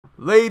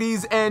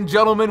Ladies and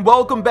gentlemen,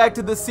 welcome back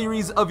to the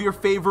series of your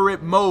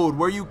favorite mode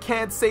where you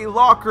can't say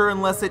locker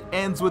unless it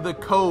ends with a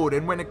code.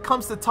 And when it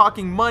comes to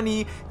talking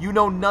money, you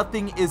know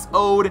nothing is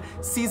owed.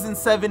 Season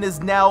 7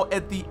 is now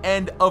at the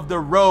end of the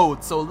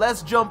road, so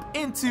let's jump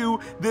into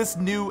this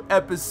new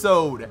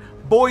episode.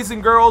 Boys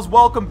and girls,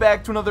 welcome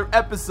back to another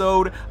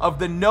episode of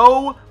the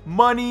No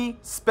Money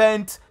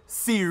Spent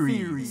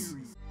series.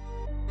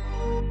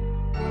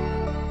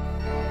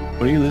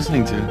 What are you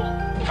listening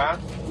to? Huh?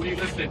 What are you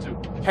listening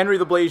to? Henry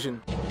the Blasian.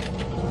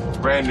 It's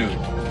brand new.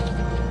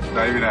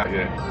 Not even out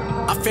yet.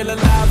 I feel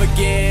alive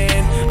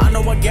again. I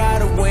know I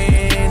gotta win.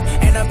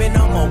 And I've been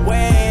on my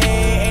way.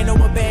 Ain't no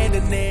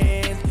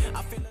abandoning.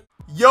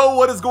 Yo,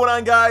 what is going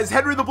on, guys?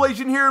 Henry the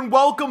Blasian here, and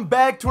welcome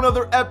back to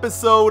another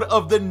episode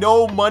of the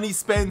No Money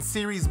Spent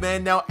series,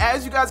 man. Now,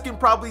 as you guys can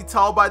probably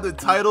tell by the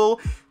title,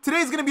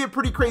 today's gonna be a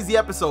pretty crazy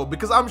episode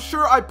because I'm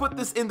sure I put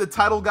this in the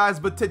title, guys,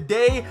 but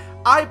today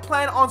I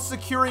plan on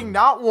securing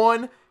not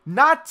one,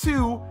 not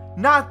two,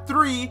 not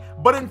three,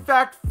 but in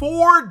fact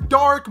 4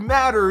 dark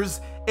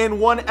matters in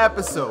one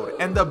episode.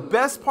 And the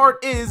best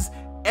part is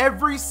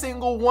every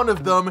single one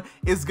of them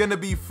is gonna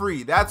be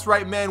free. That's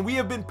right, man. We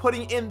have been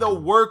putting in the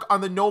work on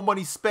the No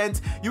Money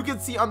Spent. You can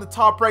see on the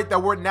top right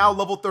that we're now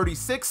level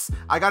 36.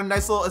 I got a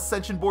nice little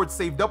ascension board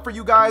saved up for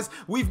you guys.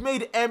 We've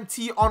made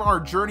MT on our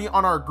journey,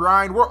 on our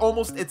grind. We're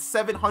almost at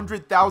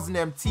 700,000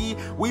 MT.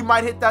 We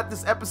might hit that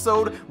this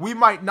episode, we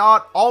might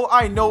not. All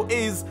I know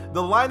is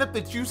the lineup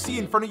that you see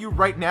in front of you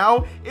right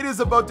now, it is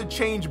about to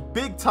change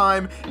big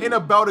time in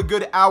about a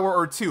good hour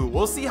or two.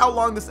 We'll see how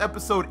long this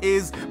episode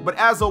is, but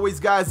as always,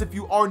 guys, if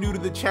you are new to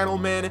the channel,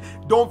 man,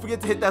 don't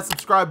forget to hit that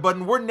subscribe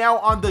button. We're now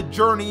on the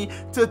journey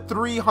to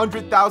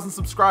 300,000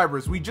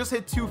 subscribers. We just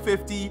hit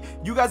 250.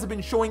 You guys have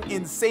been showing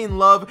insane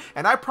love,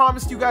 and I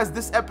promised you guys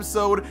this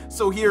episode,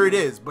 so here it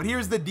is. But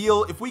here's the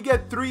deal: if we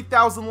get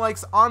 3,000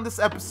 likes on this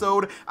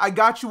episode, I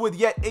got you with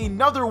yet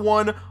another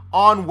one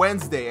on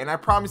Wednesday, and I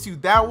promise you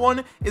that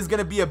one is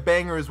gonna be a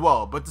banger as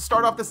well. But to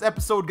start off this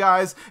episode,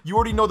 guys, you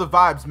already know the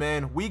vibes,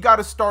 man. We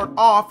gotta start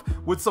off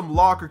with some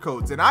locker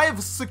codes, and I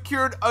have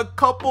secured a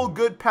couple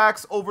good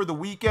packs over the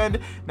weekend.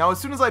 Now,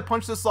 as soon as I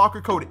punch this locker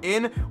code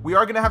in, we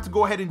are gonna have to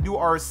go ahead and do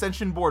our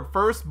ascension board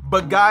first.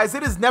 But guys,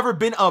 it has never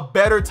been a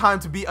better time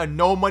to be a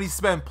No Money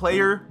Spent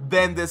player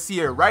than this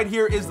year. Right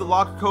here is the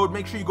locker code.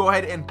 Make sure you go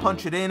ahead and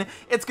punch it in.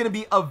 It's gonna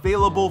be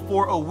available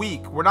for a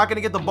week. We're not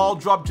gonna get the ball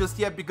drop just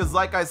yet because,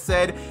 like I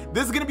said,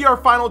 this is going to be our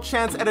final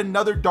chance at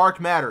another dark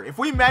matter. If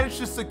we manage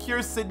to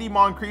secure Sidney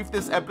Moncrief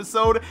this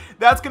episode,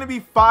 that's going to be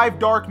 5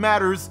 dark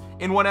matters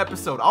in one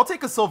episode. I'll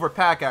take a silver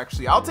pack,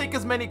 actually. I'll take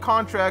as many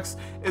contracts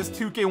as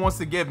 2K wants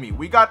to give me.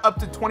 We got up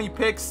to 20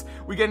 picks.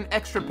 We get an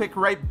extra pick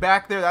right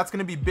back there. That's going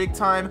to be big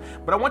time.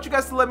 But I want you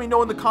guys to let me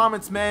know in the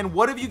comments, man,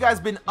 what have you guys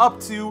been up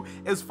to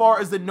as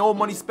far as the No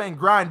Money Spent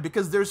grind?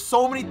 Because there's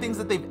so many things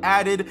that they've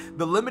added.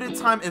 The limited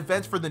time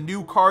events for the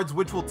new cards,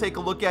 which we'll take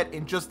a look at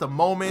in just a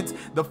moment.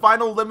 The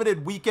final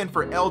limited weekend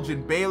for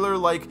Elgin, Baylor.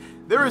 Like,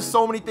 there is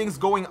so many things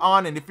going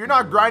on, and if you're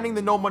not grinding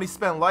the No Money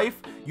Spent life,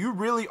 you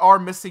really are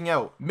missing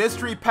out.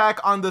 Mystery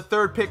pack on the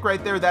 3rd pick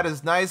right there, that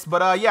is nice.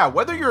 But yeah,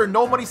 whether you're a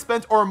No Money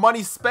Spent or a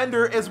money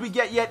spender, as we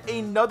get yet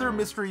another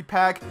mystery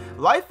pack,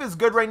 life is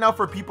good right now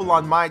for people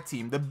on my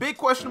team. The big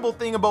questionable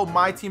thing about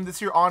my team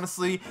this year,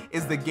 honestly,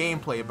 is the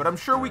gameplay, but I'm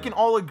sure we can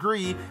all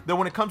agree that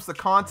when it comes to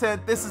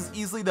content, this is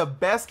easily the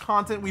best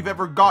content we've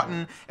ever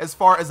gotten as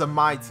far as a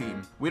my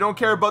team. We don't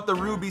care about the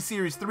Ruby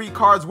Series 3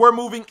 cards. We're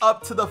moving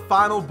up to the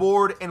final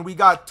board, and we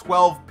got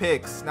 12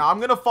 picks. Now, I'm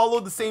gonna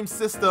follow the same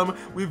system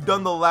we've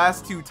done the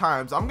last 2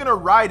 times. I'm gonna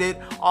ride it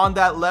on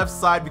that left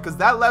side because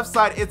that left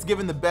side, it's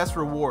given the best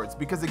rewards.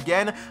 Because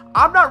again,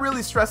 I'm not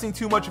really stressing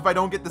too much if I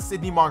don't get the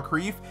Sidney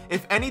Moncrief.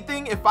 If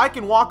anything, if I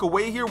can walk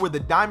away here with a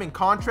diamond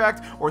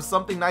contract or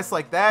something nice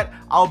like that,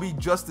 I'll be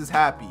just as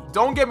happy.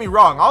 Don't get me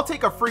wrong, I'll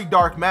take a free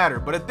dark matter,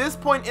 but at this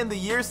point in the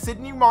year,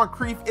 Sidney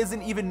Moncrief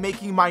isn't even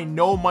making my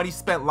No Money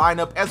Spent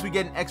lineup as we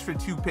get an extra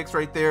 2 picks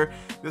right there.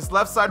 This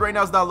left side right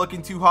now is not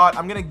looking too hot.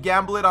 I'm gonna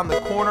gamble it on the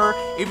corner.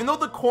 Even though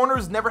the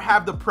corners never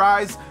have the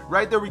prize,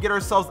 right there we get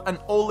ourselves an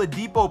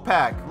Oladipo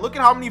pack. Look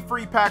at how many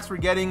free packs we're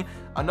getting.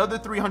 Another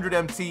 300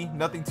 MT,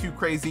 nothing too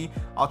crazy.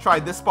 I'll try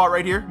this spot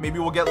right here. Maybe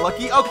we'll get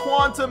lucky. A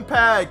Quantum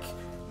pack.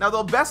 Now,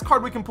 the best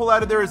card we can pull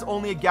out of there is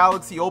only a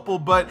Galaxy Opal,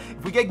 but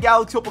if we get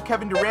Galaxy Opal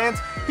Kevin Durant,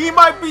 he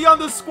might be on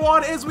the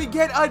squad as we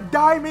get a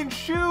diamond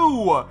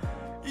shoe.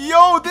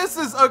 Yo, this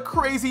is a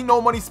crazy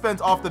No Money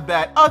Spent off the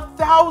bat.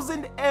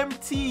 1,000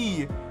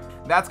 MT.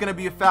 That's gonna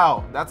be a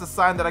foul. That's a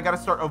sign that I gotta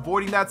start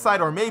avoiding that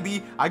side, or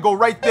maybe I go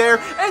right there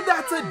and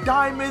that's a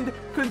diamond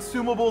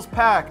consumables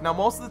pack. Now,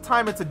 most of the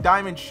time it's a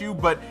diamond shoe,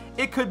 but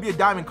it could be a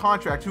diamond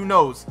contract, who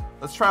knows.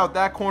 Let's try out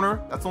that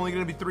corner. That's only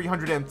gonna be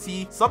 300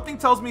 MT. Something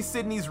tells me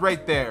Sydney's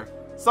right there.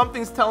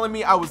 Something's telling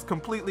me I was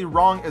completely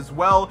wrong as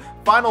well.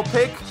 Final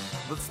pick.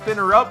 Let's spin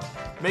her up,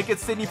 make it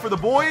Sydney for the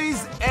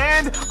boys,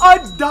 and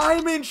a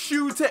diamond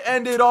shoe to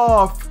end it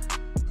off.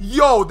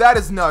 Yo, that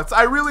is nuts.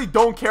 I really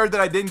don't care that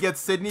I didn't get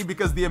Sydney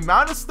because the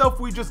amount of stuff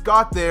we just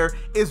got there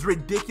is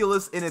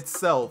ridiculous in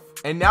itself.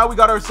 And now we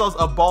got ourselves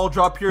a ball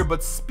drop here.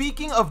 But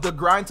speaking of the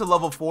grind to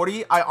level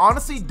 40, I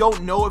honestly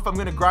don't know if I'm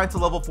going to grind to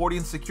level 40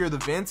 and secure the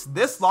Vince.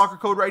 This locker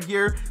code right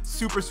here,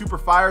 super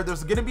fire.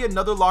 There's going to be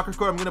another locker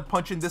code I'm going to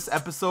punch in this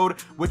episode,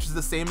 which is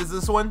the same as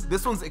this one.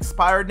 This one's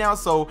expired now,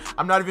 so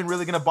I'm not even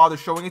really going to bother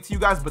showing it to you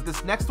guys. But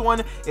this next one,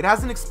 it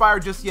hasn't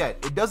expired just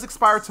yet. It does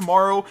expire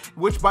tomorrow,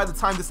 which by the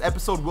time this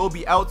episode will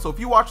be out. So if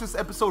you watch this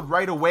episode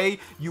right away,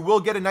 you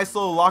will get a nice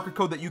little locker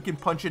code that you can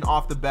punch in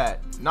off the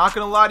bat. Not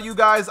gonna lie to you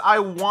guys, I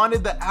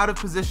wanted the out of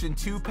position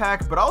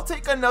 2-pack, but I'll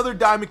take another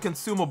diamond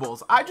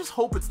consumables. I just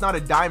hope it's not a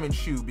diamond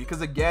shoe,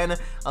 because again,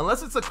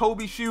 unless it's a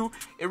Kobe shoe,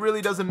 it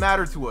really doesn't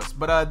matter to us.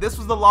 But this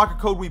was the locker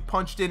code we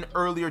punched in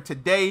earlier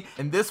today,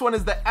 and this one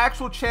is the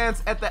actual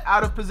chance at the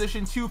out of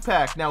position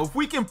 2-pack. Now if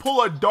we can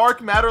pull a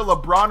dark matter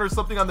LeBron or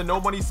something on the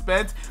no money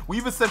spent,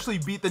 we've essentially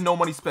beat the no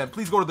money spent.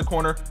 Please go to the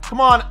corner,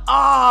 come on.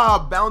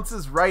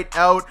 Bounces right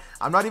out.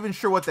 I'm not even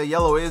sure what the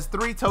yellow is.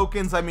 3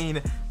 tokens. I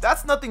mean,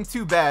 that's nothing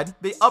too bad.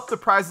 They up the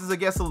prizes, I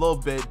guess, a little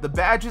bit. The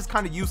badge is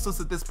kind of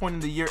useless at this point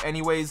in the year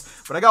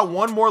anyways, but I got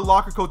one more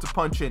locker code to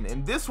punch in,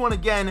 and this one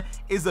again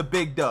is a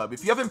big dub.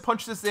 If you haven't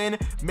punched this in,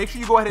 make sure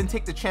you go ahead and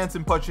take the chance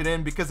and punch it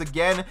in, because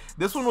again,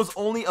 this one was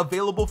only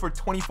available for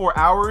 24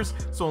 hours,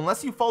 so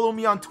unless you follow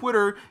me on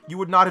Twitter, you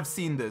would not have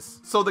seen this.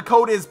 So the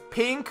code is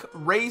pink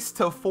race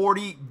to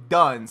 40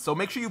 done. So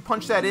make sure you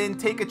punch that in,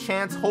 take a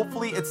chance.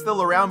 Hopefully it's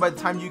still around by the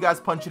time you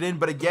guys punch it in,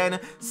 but again,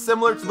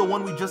 similar to the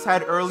one we just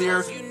had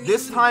earlier,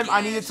 this time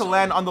I needed to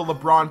land on the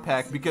LeBron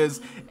pack,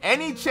 because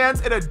any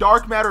chance at a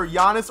dark matter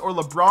Giannis or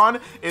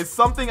LeBron is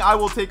something I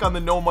will take on the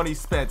no money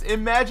spent.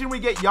 Imagine we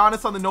get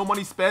Giannis on the no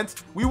money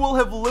spent, we will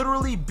have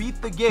literally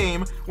beat the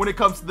game when it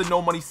comes to the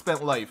no money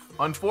spent life.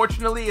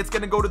 Unfortunately, it's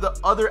going to go to the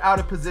other out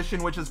of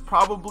position, which is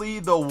probably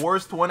the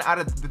worst one out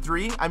of the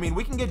 3. I mean,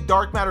 we can get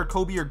dark matter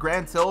Kobe or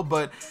Grant Hill,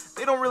 but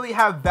they don't really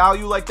have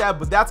value like that.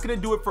 But that's going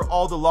to do it for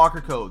all the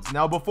locker codes.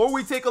 Now before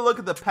we take a look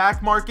at the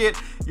pack market,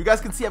 you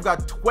guys can see I've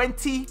got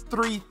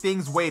 23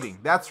 things waiting.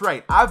 That's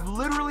right, I've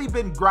literally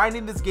been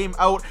grinding this game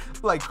out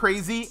like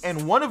crazy,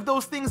 and one of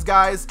those things,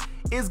 guys,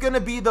 is going to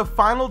be the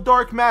final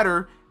dark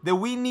matter that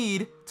we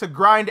need to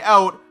grind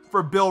out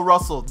for Bill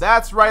Russell.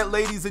 That's right,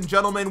 ladies and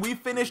gentlemen, we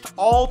finished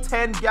all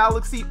 10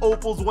 Galaxy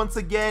Opals once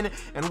again,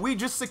 and we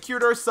just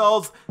secured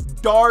ourselves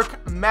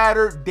dark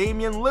matter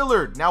Damian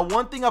Lillard. Now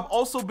one thing I've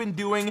also been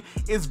doing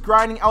is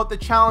grinding out the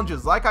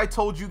challenges. Like I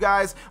told you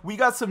guys, we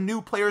got some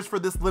new players for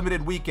this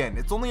limited weekend.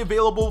 It's only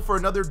available for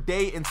another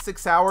day and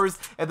 6 hours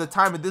at the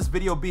time of this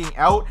video being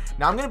out.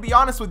 Now I'm gonna be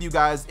honest with you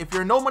guys, if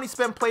you're a no money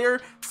spent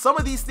player, some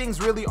of these things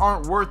really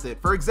aren't worth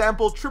it. For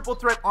example, Triple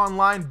Threat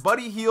Online,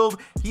 Buddy Hield,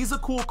 he's a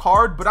cool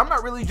card, but I'm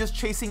not really just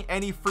chasing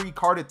any free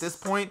card at this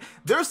point.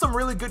 There's some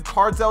really good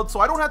cards out, so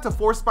I don't have to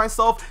force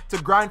myself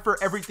to grind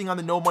for everything on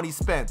the no money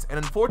spent. And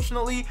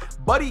unfortunately,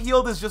 Buddy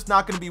Hield is just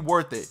not going to be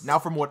worth it. Now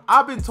from what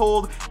I've been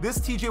told, this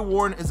TJ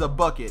Warren is a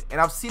bucket,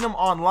 and I've seen him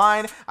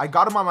online. I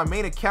got him on my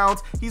main account.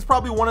 He's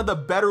probably one of the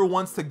better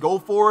ones to go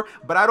for,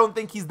 but I don't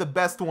think he's the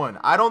best one.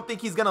 I don't think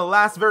he's gonna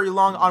last very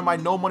long on my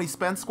no money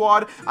spent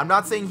squad. I'm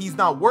not saying he's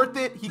not worth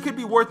it. He could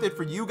be worth it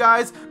for you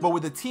guys, but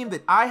with the team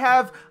that I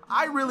have,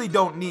 I really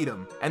don't need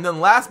him. And then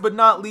last but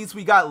not least,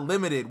 we got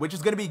limited, which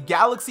is going to be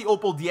Galaxy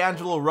Opal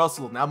D'Angelo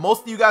Russell. Now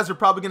most of you guys are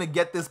probably going to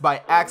get this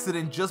by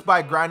accident just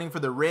by grinding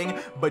for the ring,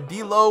 but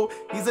D-Lo,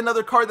 he's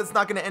another card that's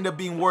not going to end up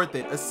being worth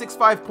it. A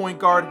 6'5" point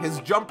guard, his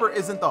jumper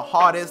isn't the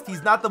hottest,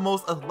 he's not the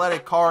most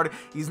athletic card,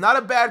 he's not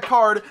a bad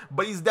card,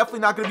 but he's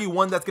definitely not going to be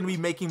one that's going to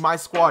be making my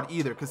squad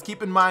either, because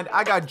keep in mind,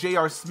 I got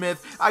J.R.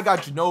 Smith, I got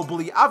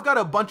Ginobili, I've got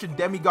a bunch of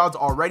demigods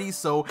already,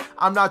 so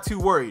I'm not too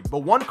worried. But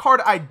one card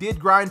I did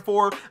grind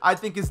for, I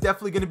think is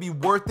definitely going to be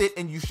worth it,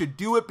 and you should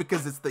do it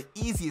because it's the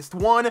easiest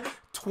one.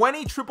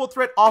 20 triple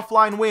threat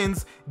offline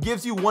wins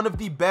gives you one of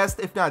the best,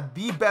 if not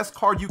the best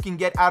card you can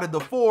get out of the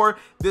 4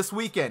 this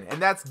weekend,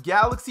 and that's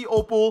Galaxy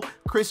Opal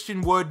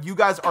Christian Wood. You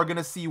guys are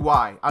gonna see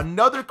why.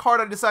 Another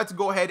card I decided to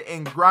go ahead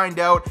and grind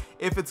out,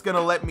 if it's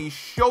gonna let me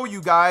show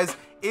you guys,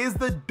 is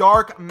the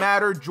Dark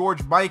Matter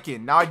George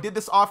Mikan. Now I did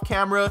this off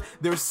camera,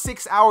 there's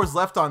 6 hours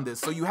left on this,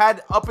 so you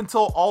had up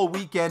until all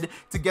weekend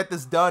to get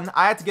this done.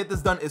 I had to get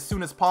this done as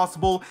soon as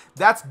possible.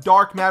 That's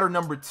Dark Matter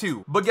number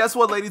 2. But guess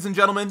what, ladies and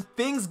gentlemen,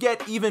 things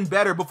get even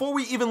better. Before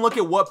we even look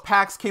at what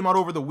packs came out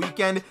over the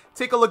weekend,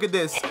 take a look at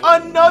this.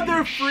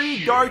 Another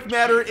free Dark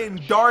Matter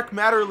in Dark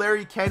Matter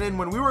Larry Kenon.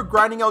 When we were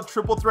grinding out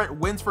triple threat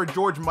wins for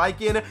George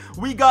Mikan,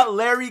 we got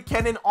Larry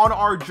Kenon on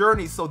our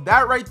journey, so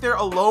that right there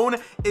alone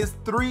is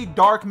 3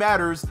 Dark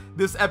Matters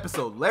this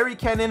episode. Larry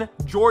Kenon,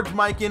 George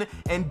Mikan,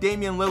 and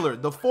Damian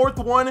Lillard. The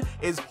 4th one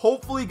is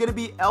hopefully going to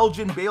be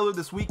Elgin Baylor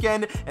this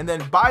weekend, and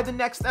then by the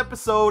next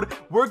episode,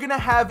 we're going to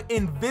have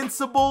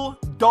Invincible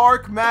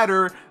Dark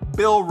Matter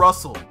Bill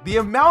Russell. The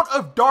amount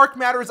of dark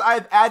matters I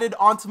have added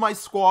onto my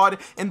squad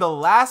in the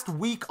last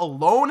week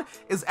alone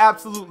is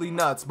absolutely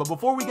nuts. But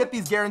before we get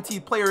these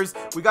guaranteed players,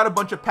 we got a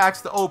bunch of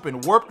packs to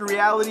open. Warped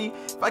Reality,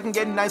 if I can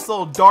get a nice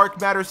little dark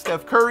matter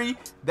Steph Curry,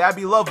 that'd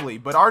be lovely.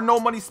 But our no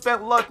money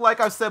spent luck, like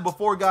I've said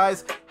before,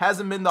 guys,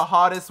 hasn't been the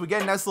hottest. We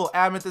get a nice little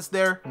amethyst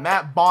there.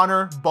 Matt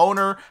Bonner,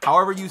 Boner,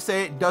 however you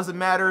say it, doesn't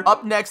matter.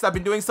 Up next, I've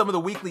been doing some of the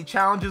weekly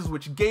challenges,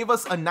 which gave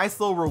us a nice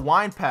little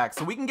rewind pack.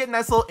 So we can get a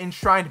nice little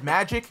enshrined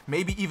magic,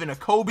 maybe even a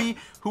Kobe,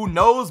 who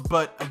knows?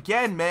 But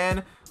again,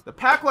 man, the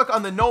pack luck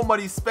on the no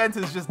money spent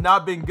has just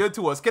not been good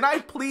to us. Can I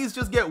please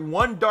just get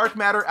one dark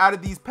matter out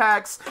of these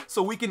packs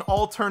so we can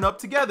all turn up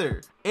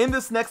together? In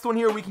this next one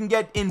here, we can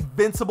get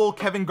invincible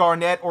Kevin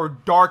Garnett or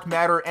dark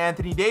matter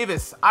Anthony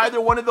Davis.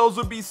 Either one of those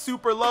would be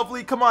super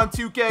lovely. Come on,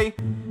 2K.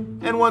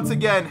 And once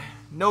again,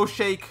 no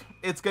shake.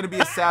 It's going to be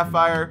a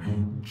sapphire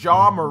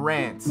Ja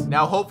Morant.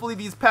 Now, hopefully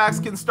these packs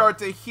can start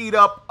to heat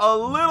up a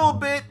little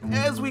bit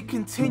as we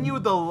continue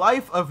the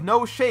life of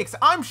no shakes.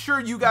 I'm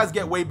sure you guys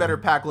get way better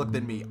pack luck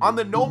than me. On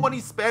the no money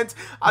spent,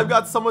 I've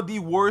got some of the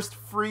worst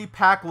free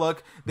pack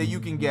luck that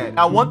you can get.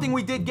 Now, one thing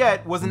we did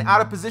get was an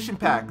out of position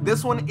pack.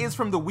 This one is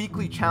from the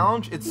weekly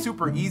challenge. It's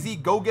super easy.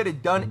 Go get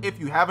it done if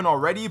you haven't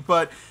already,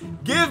 but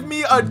give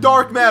me a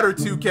dark matter,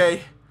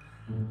 2K.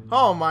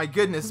 Oh my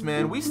goodness,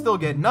 man, we still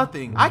get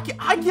nothing. I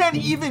can't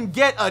even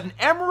get an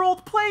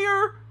emerald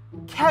player?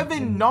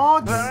 Kevin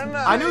Knox? Nice.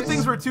 I knew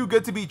things were too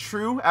good to be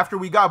true after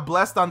we got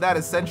blessed on that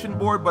ascension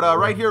board, but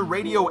right here,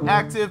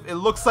 radioactive, it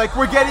looks like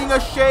we're getting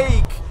a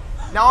shake.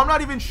 Now, I'm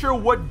not even sure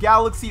what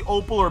galaxy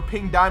opal or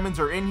pink diamonds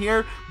are in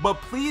here, but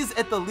please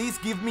at the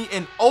least give me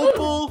an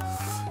opal,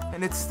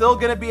 and it's still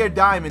gonna be a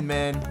diamond,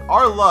 man.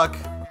 Our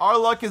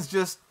luck is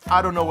just,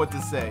 I don't know what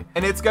to say.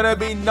 And it's gonna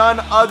be none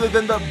other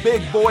than the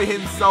big boy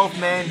himself,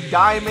 man,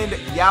 Diamond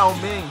Yao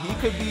Ming. He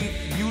could be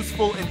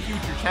useful in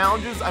future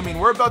challenges. I mean,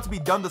 we're about to be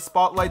done the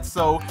spotlight,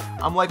 so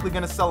I'm likely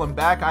gonna sell him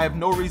back. I have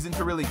no reason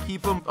to really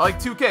keep him.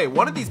 Like 2K,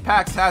 one of these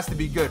packs has to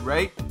be good,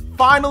 right?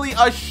 Finally,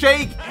 a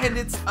shake, and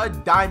it's a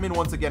diamond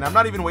once again. I'm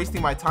not even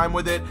wasting my time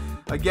with it.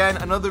 Again,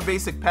 another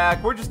basic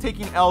pack. We're just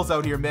taking L's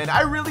out here, man.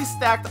 I really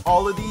stacked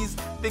all of these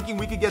thinking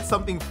we could get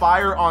something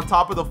fire on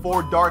top of the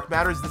 4 dark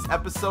matters this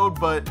episode,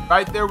 but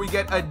right there we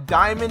get a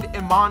diamond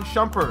Iman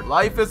Shumpert.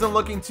 Life isn't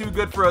looking too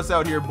good for us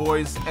out here,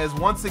 boys, as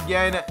once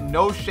again,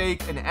 no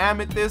shake, an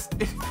amethyst.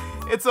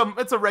 It's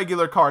a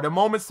regular card. A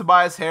Moment's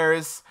Tobias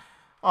Harris.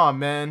 Oh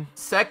man,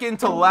 second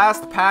to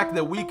last pack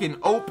that we can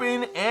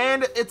open,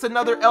 and it's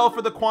another L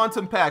for the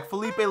quantum pack.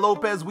 Felipe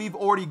Lopez, we've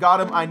already got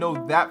him, I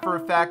know that for a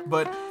fact,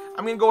 but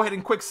I'm gonna go ahead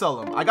and quick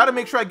sell him. I gotta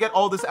make sure I get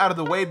all this out of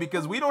the way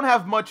because we don't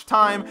have much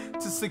time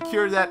to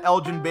secure that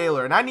Elgin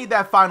Baylor, and I need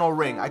that final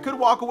ring. I could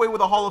walk away with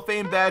a Hall of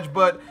Fame badge,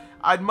 but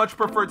I'd much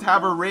prefer to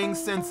have a ring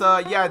since,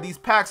 yeah, these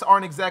packs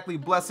aren't exactly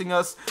blessing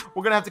us.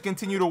 We're gonna have to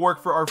continue to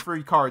work for our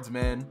free cards,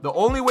 man. The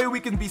only way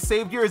we can be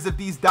saved here is if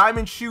these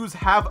diamond shoes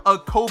have a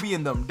Kobe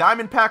in them.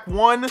 Diamond pack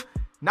 1,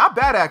 not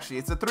bad actually.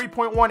 It's a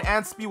 3.1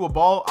 and spew a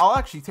ball. I'll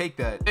actually take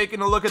that.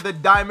 Taking a look at the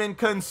diamond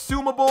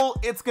consumable,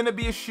 it's gonna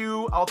be a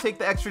shoe. I'll take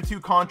the extra 2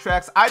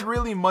 contracts. I'd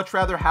really much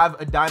rather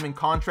have a diamond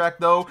contract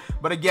though.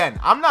 But again,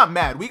 I'm not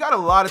mad. We got a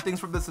lot of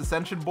things from this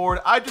ascension board.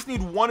 I just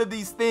need one of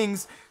these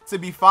things to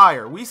be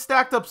fire. We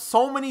stacked up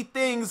so many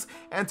things,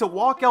 and to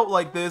walk out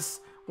like this,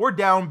 we're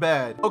down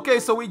bad. Okay,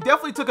 so we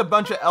definitely took a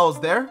bunch of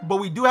L's there, but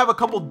we do have a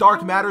couple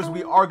dark matters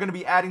we are going to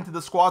be adding to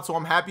the squad, so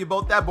I'm happy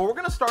about that. But we're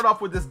going to start off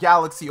with this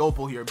Galaxy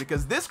Opal here,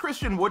 because this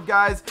Christian Wood,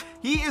 guys,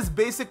 he is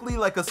basically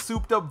like a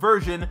souped up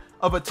version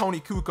of a Tony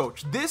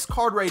Kukoc. This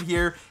card right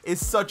here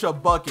is such a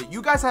bucket.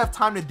 You guys have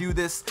time to do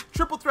this.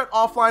 Triple Threat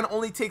Offline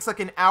only takes like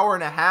an hour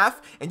and a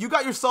half, and you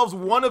got yourselves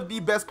one of the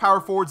best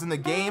power forwards in the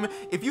game.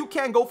 If you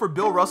can't go for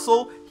Bill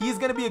Russell, he's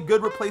going to be a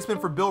good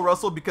replacement for Bill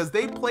Russell because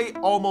they play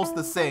almost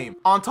the same.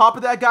 On top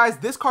of that, guys,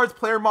 this card's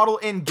player model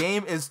in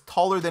game is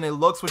taller than it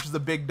looks, which is a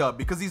big dub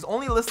because he's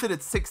only listed at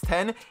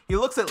 6'10". He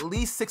looks at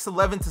least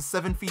 6'11" to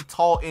 7 feet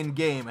tall in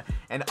game.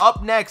 And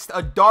up next,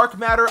 a dark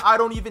matter I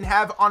don't even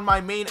have on my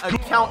main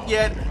account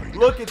yet.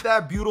 Look at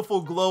that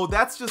beautiful glow.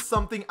 That's just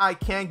something I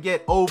can't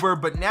get over.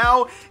 But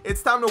now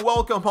it's time to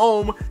welcome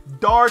home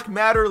dark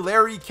matter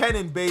Larry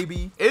Kenon,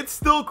 baby. It's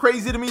still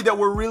crazy to me that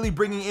we're really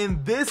bringing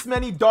in this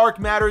many dark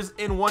matters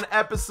in one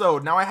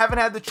episode. Now, I haven't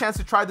had the chance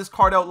to try this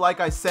card out, like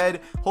I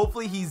said.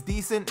 Hopefully he's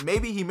decent.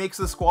 Maybe he makes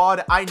the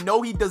squad. I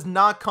know he does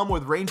not come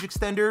with range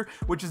extender,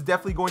 which is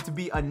definitely going to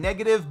be a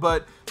negative,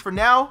 but for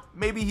now,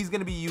 maybe he's going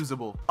to be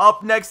usable.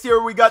 Up next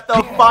here, we got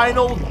the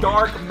final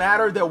dark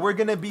matter that we're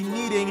going to be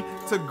needing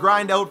to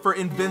grind out for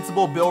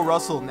invincible Bill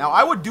Russell. Now,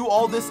 I would do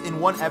all this in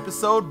one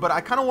episode, but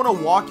I kind of want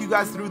to walk you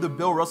guys through the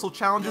Bill Russell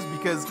challenges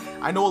because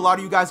I know a lot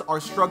of you guys are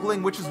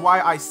struggling, which is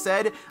why I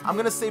said I'm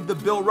going to save the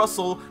Bill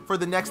Russell for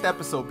the next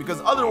episode,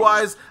 because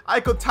otherwise I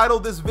could title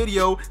this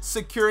video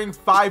securing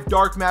 5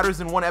 dark matters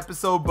in one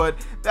episode, but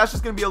that's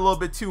just gonna be a little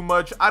bit too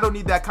much. I don't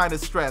need that kind of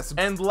stress.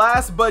 And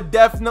last but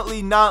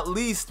definitely not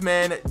least,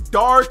 man,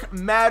 dark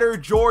matter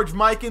George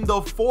Mikan,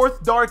 the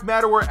 4th dark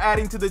matter we're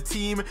adding to the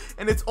team,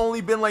 and it's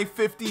only been like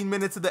 15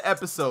 minutes of the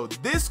episode.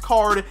 episode. This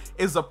card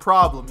is a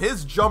problem.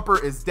 His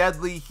jumper is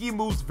deadly. He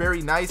moves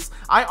very nice.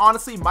 I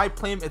honestly might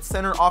play him at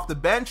center off the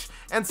bench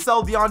and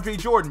sell DeAndre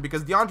Jordan,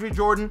 because DeAndre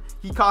Jordan,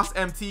 he costs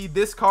MT.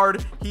 This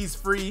card, he's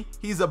free.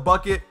 He's a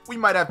bucket. We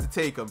might have to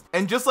take him.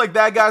 And just like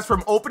that, guys,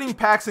 from opening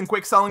packs and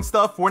quick selling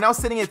stuff, we're now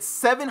sitting at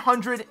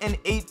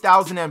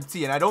 708,000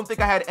 MT, and I don't think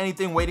I had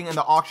anything waiting in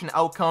the auction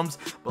outcomes.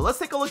 But let's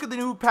take a look at the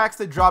new packs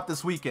that dropped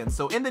this weekend.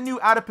 So in the new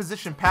out of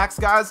position packs,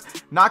 guys,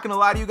 not gonna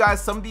lie to you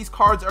guys, some of these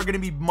cards are gonna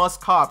be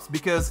must cops,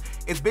 because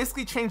it's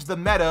basically changed the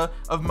meta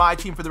of my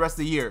team for the rest of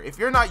the year. If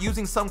you're not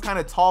using some kind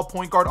of tall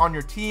point guard on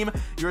your team,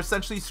 you're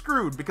essentially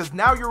screwed, because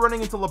now you're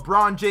running into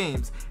LeBron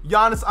James,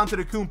 Giannis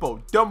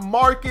Antetokounmpo,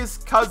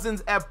 DeMarcus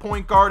Cousins at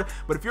point guard.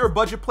 But if you're a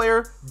budget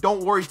player,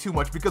 don't worry too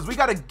much, because we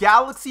got a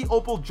Galaxy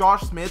Opal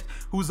Josh Smith,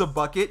 who's a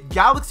bucket,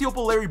 Galaxy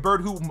Opal Larry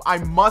Bird, who I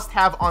must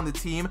have on the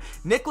team.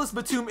 Nicholas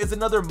Batum is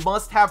another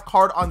must-have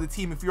card on the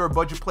team if you're a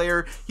budget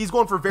player. He's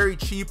going for very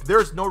cheap.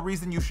 There's no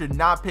reason you should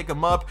not pick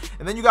him up.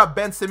 And then you got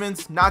Ben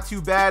Simmons, not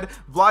too bad.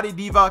 Vlade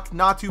Divac,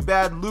 not too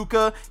bad.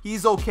 Luka,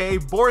 he's okay.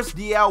 Boris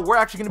Diaw, we're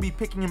actually going to be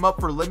picking him up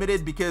for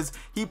limited because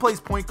he plays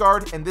point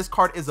guard and this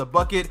card is a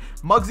bucket.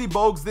 Muggsy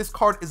Bogues, this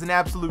card is an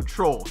absolute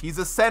troll. He's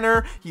a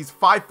center. He's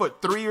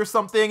 5'3" or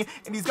something,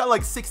 and he's got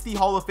like 60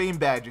 Hall of Fame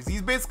badges.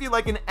 He's basically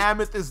like an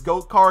Amethyst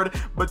GOAT card,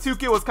 but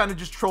 2K was kind of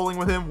just trolling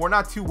with him. We're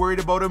not too worried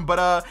about him,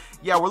 but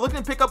yeah, we're looking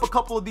to pick up a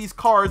couple of these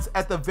cards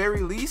at the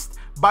very least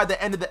by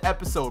the end of the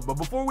episode. But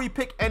before we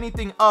pick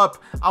anything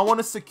up, I want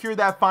to secure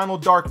that final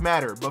dark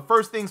matter. But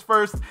first things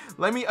first,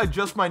 let me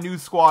adjust my new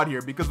squad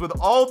here, because with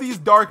all these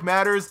dark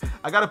matters,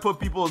 I got to put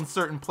people in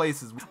certain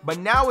places. But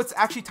now it's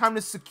actually time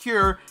to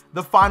secure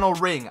the final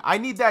ring. I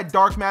need that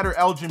dark matter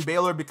Elgin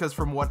Baylor, because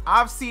from what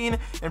I've seen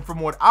and from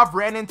what I've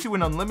ran into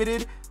in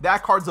Unlimited,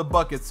 that card's a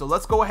bucket. So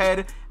let's go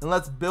ahead and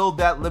let's build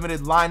that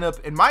limited lineup.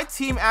 And my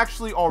team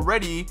actually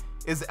already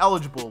is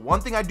eligible. One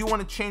thing I do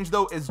want to change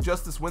though is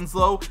Justice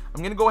Winslow.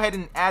 I'm gonna go ahead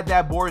and add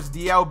that Boris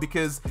Diaw,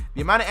 because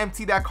the amount of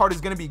MT that card is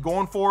gonna be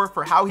going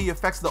for how he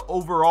affects the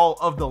overall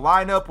of the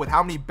lineup with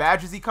how many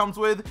badges he comes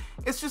with,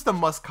 it's just a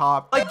must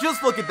cop. Like,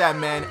 just look at that,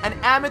 man. An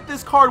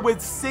Amethyst card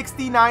with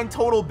 69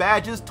 total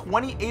badges,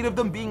 28 of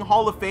them being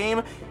Hall of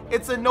Fame.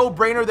 It's a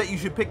no-brainer that you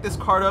should pick this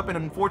card up, and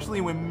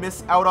unfortunately we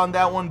miss out on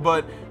that one.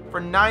 But for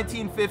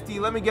 1950,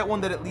 let me get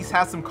one that at least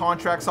has some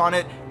contracts on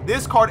it.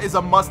 This card is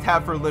a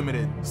must-have for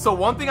limited. So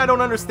one thing I don't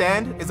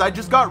understand is I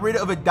just got rid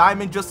of a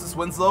Diamond Justice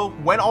Winslow,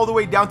 went all the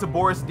way down to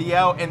Boris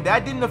Diaw, and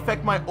that didn't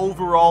affect my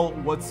overall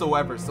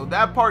whatsoever. So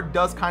that part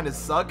does kind of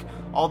suck.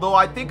 Although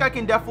I think I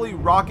can definitely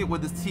rock it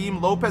with this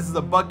team. Lopez is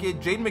a bucket.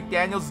 Jaden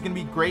McDaniels is going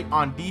to be great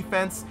on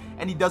defense,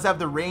 and he does have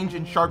the range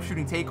and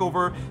sharpshooting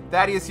takeover.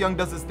 Thaddeus Young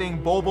does his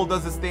thing. Bobo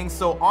does his thing.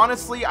 So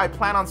honestly, I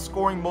plan on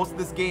scoring most of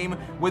this game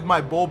with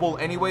my Bobo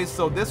anyways.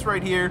 So this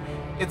right here,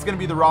 it's going to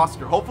be the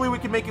roster. Hopefully we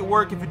can make it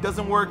work. If it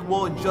doesn't work,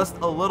 we'll adjust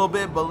a little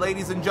bit. But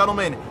ladies and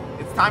gentlemen,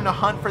 it's time to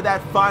hunt for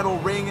that final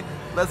ring.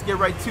 Let's get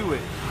right to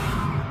it.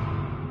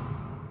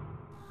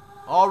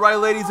 Alright,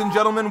 ladies and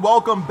gentlemen,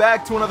 welcome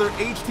back to another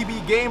HTB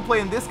gameplay,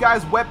 and this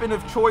guy's weapon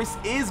of choice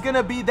is going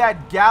to be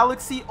that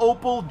Galaxy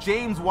Opal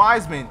James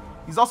Wiseman.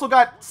 He's also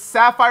got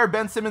Sapphire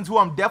Ben Simmons, who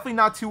I'm definitely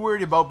not too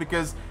worried about,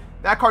 because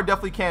that card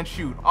definitely can't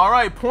shoot.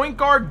 Alright, point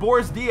guard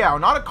Boris Diaw.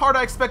 Not a card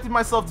I expected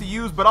myself to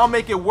use, but I'll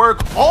make it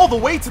work all the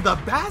way to the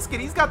basket.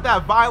 He's got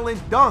that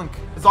violent dunk.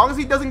 As long as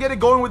he doesn't get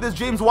it going with this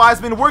James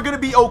Wiseman, we're going to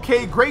be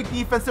okay. Great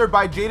defense there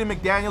by Jaden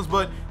McDaniels,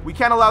 but we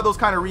can't allow those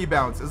kind of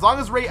rebounds. As long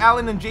as Ray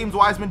Allen and James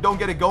Wiseman don't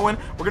get it going,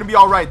 we're going to be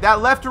all right.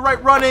 That left to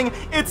right running,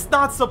 it's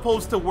not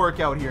supposed to work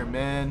out here,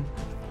 man.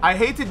 I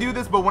hate to do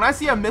this, but when I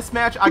see a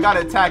mismatch, I got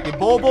to attack it.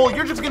 Bobo,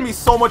 you're just going to be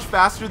so much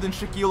faster than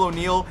Shaquille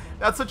O'Neal.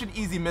 That's such an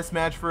easy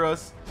mismatch for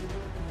us.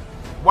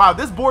 Wow,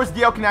 this Boris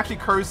Diaw can actually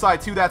curve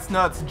side too. That's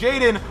nuts.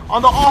 Jaden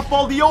on the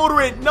off-ball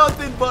deodorant.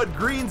 Nothing but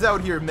greens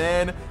out here,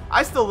 man.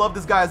 I still love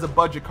this guy as a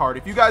budget card.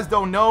 If you guys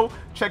don't know,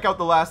 check out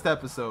the last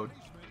episode.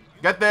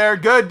 Get there.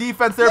 Good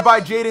defense there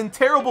by Jaden.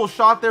 Terrible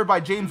shot there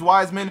by James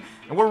Wiseman.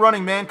 And we're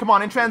running, man. Come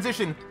on, in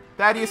transition.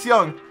 Thaddeus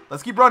Young.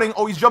 Let's keep running.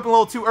 Oh, he's jumping a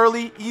little too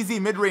early. Easy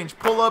mid-range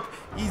pull-up.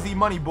 Easy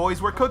money,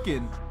 boys. We're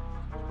cooking.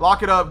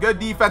 Lock it up. Good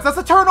defense. That's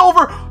a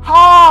turnover.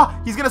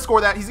 Ha! He's going to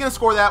score that. He's going to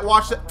score that.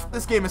 Watch that.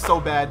 This game is so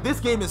bad. This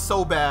game is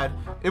so bad.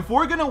 If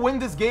we're going to win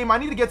this game, I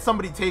need to get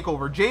somebody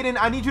takeover. Jaden,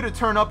 I need you to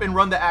turn up and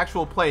run the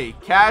actual play.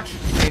 Catch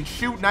and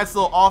shoot. Nice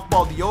little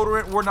off-ball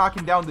deodorant. We're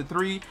knocking down the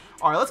three.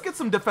 All right, let's get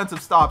some defensive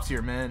stops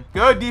here, man.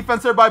 Good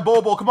defense there by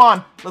Bobo. Come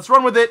on. Let's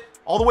run with it.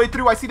 All the way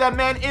through. I see that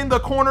man in the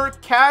corner.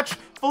 Catch.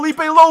 Felipe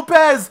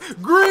Lopez.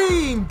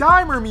 Green.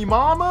 Dimer me,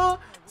 mama.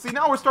 See,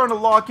 now we're starting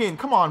to lock in.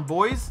 Come on,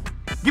 boys.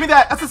 Give me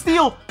that. That's a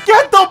steal.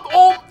 Get the...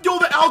 Oh, yo,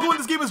 the algo in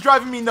this game is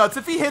driving me nuts.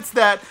 If he hits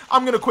that,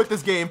 I'm going to quit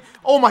this game.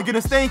 Oh, my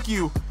goodness. Thank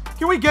you.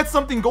 Can we get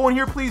something going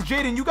here, please?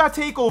 Jaden, you got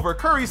takeover.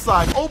 Curry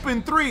side.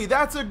 Open three.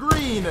 That's a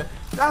green.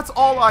 That's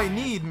all I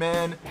need,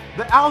 man.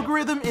 The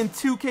algorithm in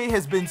 2K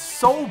has been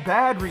so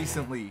bad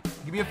recently.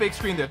 Give me a fake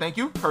screen there. Thank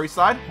you. Curry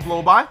side.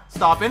 Blow by.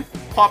 Stopping.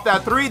 Pop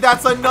that three.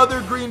 That's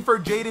another green for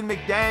Jaden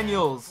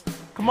McDaniels.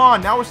 Come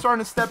on, now we're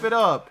starting to step it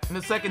up. In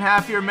the second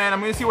half here, man, I'm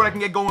going to see what I can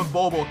get going with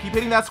Bobo. Keep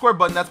hitting that square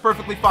button. That's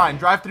perfectly fine.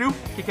 Drive through.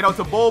 Kick it out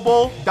to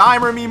Bobo.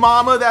 Dimer me,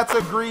 mama. That's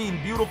a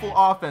green. Beautiful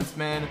offense,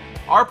 man.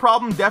 Our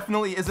problem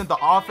definitely isn't the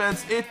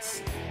offense.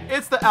 It's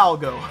the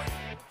algo.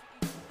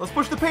 Let's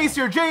push the pace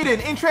here.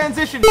 Jaden in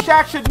transition.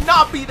 Shaq should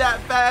not be that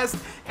fast.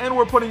 And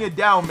we're putting it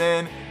down,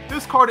 man.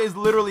 This card is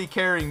literally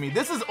carrying me.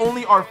 This is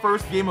only our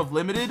first game of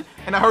Limited,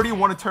 and I already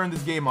want to turn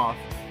this game off.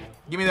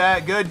 Give me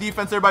that. Good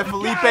defense there by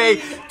Felipe.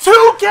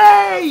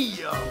 2K!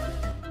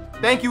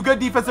 Thank you. Good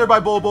defense there by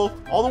Bobo.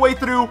 All the way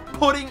through,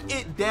 putting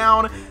it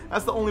down.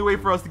 That's the only way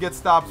for us to get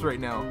stops right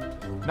now.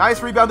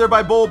 Nice rebound there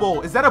by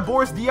Bobo. Is that a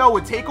Boris Diaw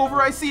with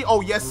takeover I see?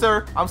 Oh, yes,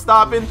 sir. I'm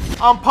stopping.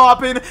 I'm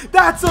popping.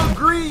 That's a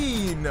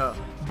green.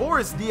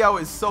 Boris Diaw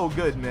is so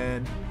good,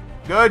 man.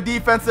 Good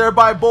defense there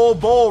by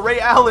Bobo. Ray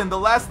Allen, the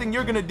last thing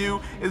you're going to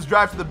do is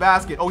drive to the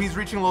basket. Oh, he's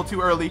reaching a little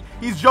too early.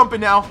 He's jumping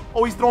now.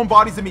 Oh, he's throwing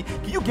bodies at me.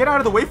 Can you get out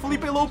of the way,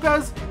 Felipe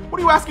Lopez?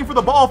 What are you asking for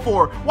the ball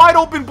for? Wide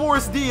open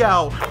Boris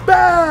Diaw.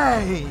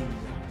 Bang!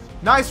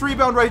 Nice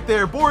rebound right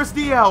there. Boris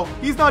Diaw.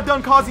 He's not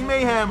done causing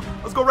mayhem.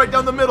 Let's go right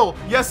down the middle.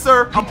 Yes,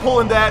 sir. I'm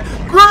pulling that.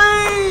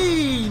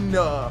 Green!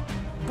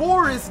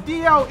 Boris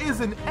Diaw is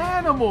an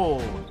animal.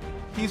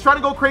 He's trying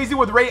to go crazy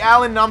with Ray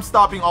Allen, and I'm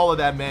stopping all of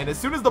that, man. As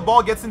soon as the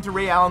ball gets into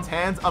Ray Allen's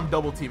hands, I'm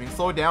double teaming.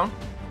 Slow it down.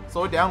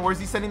 Slow it down. Where's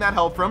he sending that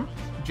help from?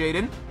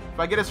 Jaden. If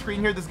I get a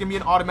screen here, this is going to be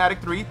an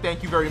automatic 3.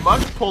 Thank you very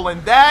much.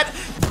 Pulling that.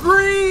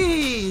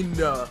 Green!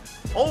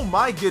 Oh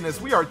my goodness,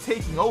 we are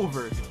taking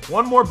over.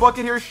 One more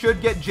bucket here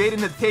should get Jaden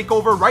to take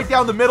over right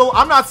down the middle.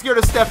 I'm not scared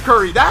of Steph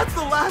Curry. That's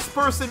the last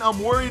person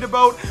I'm worried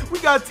about. We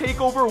got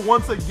takeover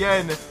once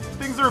again.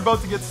 Things are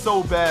about to get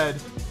so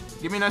bad.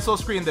 Give me a nice little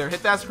screen there.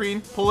 Hit that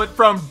screen. Pull it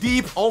from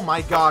deep. Oh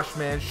my gosh,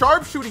 man.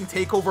 Sharpshooting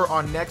takeover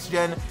on next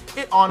gen.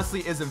 It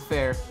honestly isn't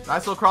fair.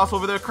 Nice little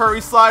crossover there. Curry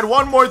slide.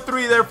 One more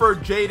 3 there for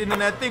Jaden.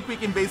 And I think we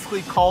can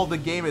basically call the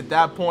game at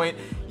that point.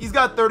 He's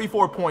got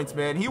 34 points,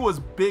 man. He was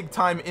big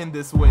time in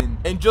this win.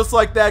 And just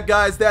like that,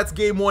 guys, that's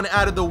game 1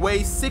 out of the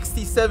way.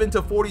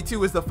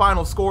 67-42 is the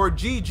final score.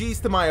 GG's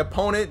to my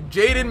opponent.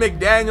 Jaden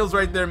McDaniels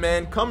right there,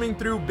 man. Coming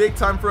through big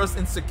time for us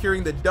in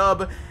securing the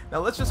dub. Now,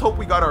 let's just hope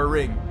we got our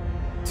ring.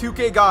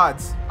 2K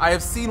gods, I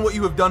have seen what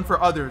you have done for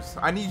others.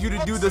 I need you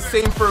to do the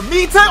same for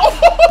me.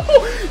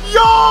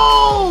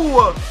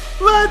 Yo!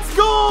 Let's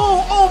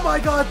go! Oh my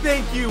god,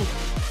 thank you.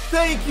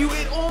 Thank you.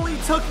 It only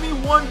took me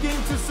 1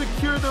 game to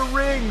secure the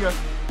ring.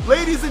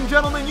 Ladies and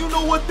gentlemen, you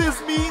know what this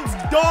means.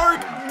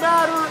 Dark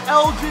Matter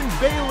Elgin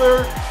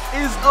Baylor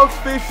is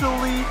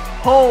officially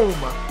home.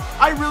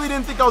 I really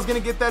didn't think I was going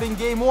to get that in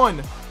game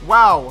 1.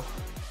 Wow.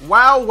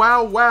 Wow,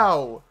 wow,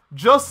 wow.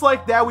 Just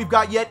like that, we've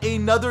got yet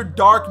another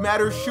Dark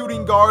Matter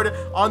shooting guard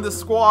on the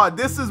squad.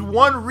 This is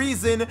one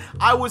reason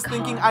I was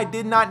thinking I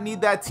did not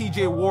need that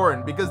TJ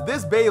Warren, because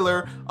this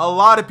Baylor, a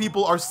lot of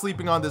people are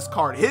sleeping on this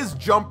card. His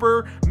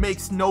jumper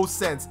makes no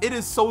sense. It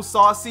is so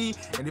saucy,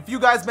 and if you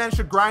guys manage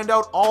to grind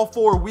out all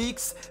 4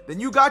 weeks, then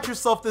you got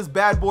yourself this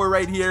bad boy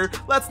right here.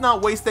 Let's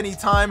not waste any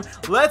time.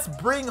 Let's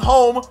bring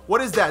home,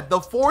 what is that, the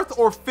 4th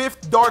or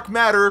 5th Dark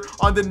Matter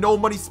on the No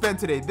Money Spent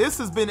today. This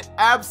has been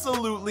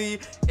absolutely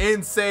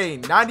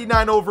insane.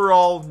 99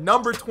 overall,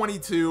 number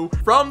 22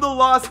 from the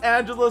Los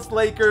Angeles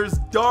Lakers,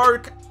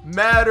 Dark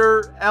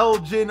Matter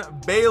Elgin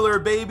Baylor,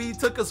 baby.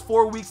 Took us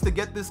 4 weeks to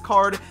get this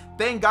card.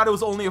 Thank God it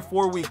was only a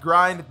 4-week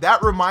grind.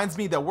 That reminds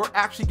me that we're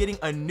actually getting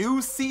a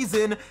new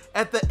season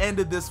at the end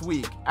of this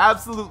week.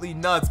 Absolutely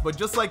nuts. But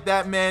just like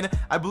that, man,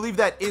 I believe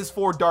that is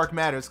 4 Dark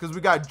Matters, because we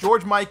got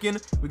George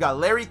Mikan, we got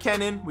Larry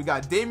Kenon, we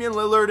got Damian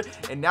Lillard,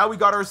 and now we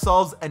got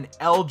ourselves an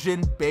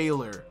Elgin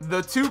Baylor.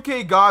 The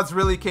 2K gods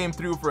really came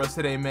through for us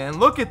today, man.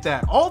 Look at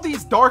that. All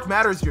these Dark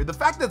Matters here. The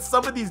fact that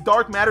some of these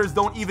Dark Matters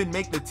don't even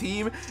make the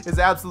team is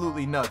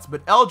absolutely nuts.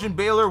 But Elgin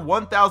Baylor,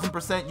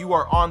 1000% you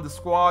are on the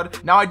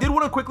squad. Now, I did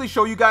want to quickly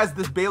show you guys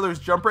this Baylor's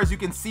jumper. As you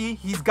can see,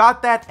 he's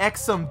got that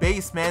Exum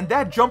base, man.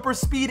 That jumper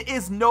speed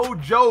is no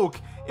joke.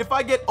 If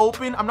I get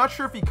open, I'm not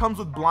sure if he comes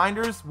with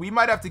blinders. We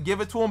might have to give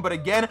it to him, but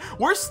again,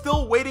 we're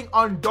still waiting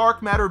on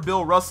Dark Matter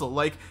Bill Russell.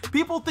 Like,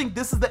 people think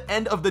this is the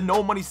end of the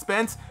No Money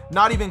Spent.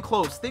 Not even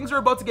close. Things are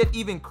about to get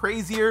even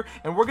crazier,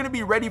 and we're going to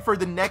be ready for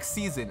the next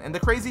season. And the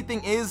crazy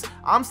thing is,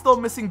 I'm still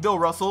missing Bill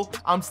Russell.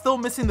 I'm still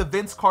missing the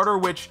Vince Carter,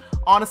 which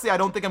honestly, I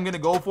don't think I'm going to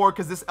go for,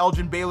 because this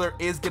Elgin Baylor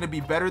is going to be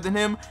better than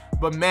him.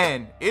 But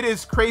man, it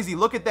is crazy.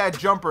 Look at that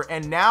jumper.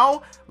 And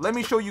now, let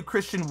me show you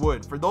Christian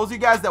Wood. For those of you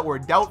guys that were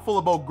doubtful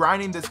about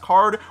grinding this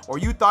card, or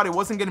you thought it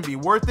wasn't going to be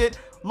worth it,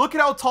 look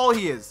at how tall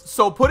he is.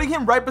 So putting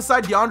him right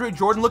beside DeAndre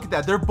Jordan, look at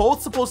that. They're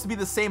both supposed to be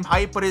the same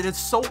height, but it is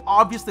so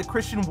obvious that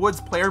Christian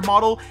Wood's player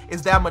model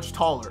is that much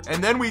taller.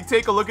 And then we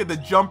take a look at the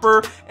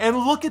jumper, and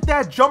look at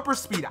that jumper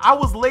speed. I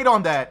was late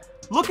on that.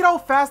 Look at how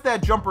fast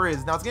that jumper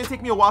is. Now, it's going to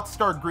take me a while to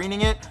start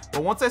greening it,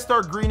 but once I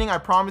start greening, I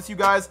promise you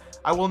guys,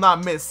 I will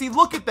not miss. See,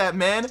 look at that,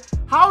 man.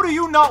 How do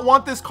you not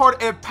want this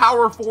card at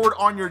power forward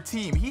on your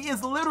team? He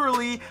is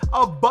literally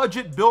a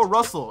budget Bill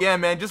Russell. Yeah,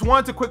 man, just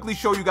wanted to quickly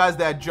show you guys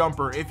that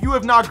jumper. If you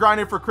have not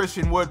grinded for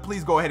Christian Wood,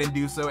 please go ahead and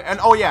do so. And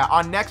oh yeah,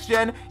 on next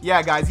gen,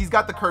 yeah guys, he's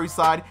got the curry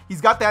side,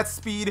 he's got that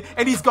speed,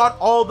 and he's got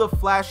all the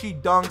flashy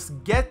dunks.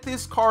 Get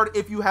this card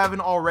if you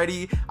haven't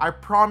already. I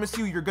promise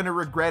you, you're gonna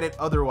regret it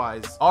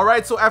otherwise. All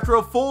right, so after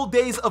a full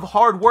days of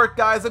hard work,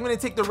 guys, I'm gonna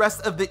take the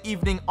rest of the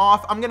evening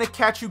off. I'm gonna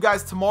catch you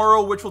guys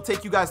tomorrow, which will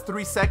take you guys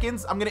 3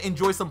 seconds. I'm gonna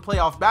enjoy some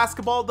playoff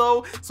basketball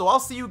though, so I'll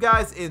see you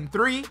guys in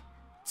 3,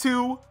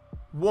 2,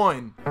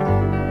 1.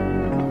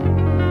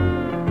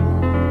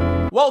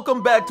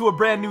 Welcome back to a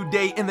brand new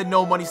day in the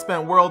no money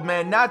spent world,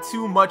 man. Not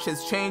too much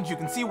has changed. You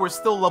can see we're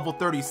still level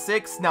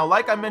 36. Now,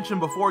 like I mentioned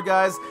before,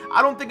 guys,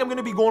 I don't think I'm going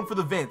to be going for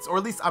the Vince, or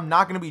at least I'm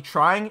not going to be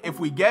trying. If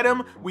we get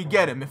him, we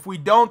get him. If we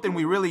don't, then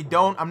we really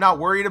don't. I'm not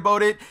worried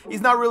about it. He's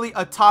not really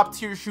a top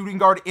tier shooting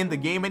guard in the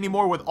game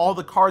anymore with all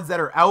the cards that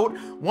are out.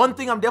 One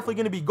thing I'm definitely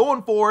going to be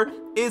going for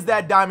is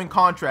that diamond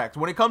contract.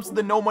 When it comes to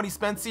the no money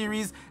spent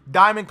series,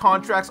 diamond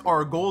contracts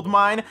are a gold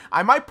mine.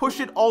 I might push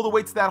it all the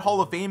way to that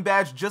Hall of Fame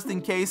badge just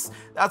in case.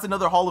 That's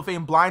another Hall of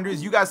Fame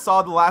blinders. You guys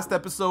saw the last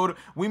episode,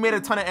 we made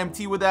a ton of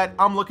MT with that.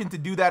 I'm looking to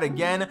do that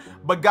again.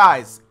 But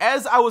guys,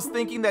 as I was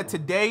thinking that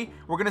today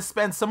we're gonna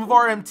spend some of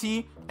our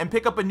MT and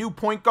pick up a new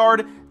point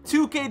guard,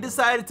 2K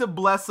decided to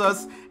bless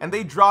us and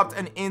they dropped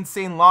an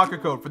insane locker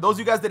code. For those of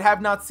you guys that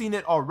have not seen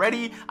it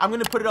already, I'm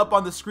gonna put it up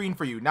on the screen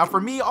for you. Now for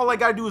me, all I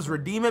gotta do is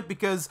redeem it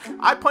because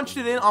I punched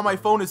it in on my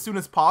phone as soon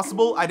as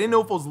possible. I didn't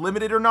know if it was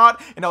limited or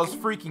not and I was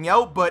freaking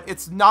out, but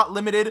it's not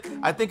limited.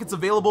 I think it's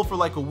available for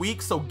like a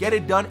week, so get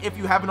it done if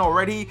you haven't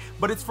already.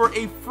 But it's for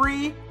a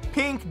free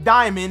pink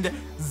diamond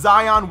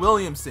Zion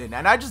Williamson,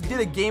 and I just did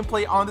a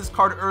gameplay on this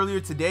card earlier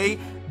today.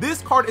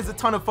 This card is a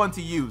ton of fun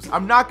to use.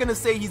 I'm not gonna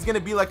say he's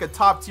gonna be like a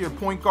top tier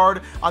point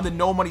guard on the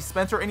no money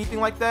spent or anything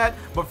like that,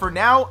 but for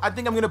now I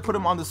think I'm gonna put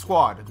him on the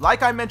squad.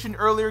 Like I mentioned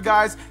earlier,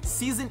 guys,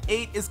 season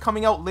 8 is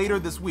coming out later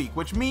this week,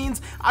 which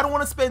means I don't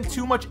want to spend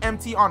too much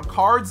MT on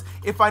cards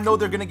if I know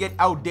they're gonna get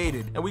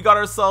outdated. And we got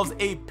ourselves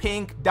a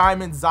pink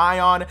diamond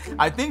Zion.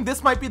 I think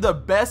this might be the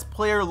best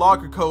player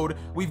locker code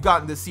we've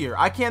gotten this year.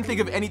 I can't think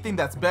of anything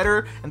that's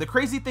better, and the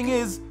crazy thing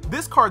is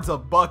this card's a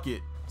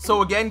bucket.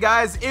 So again,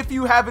 guys, if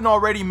you haven't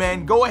already,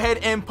 man, go ahead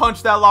and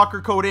punch that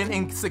locker code in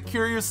and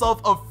secure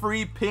yourself a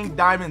free pink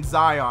diamond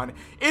Zion.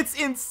 It's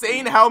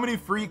insane how many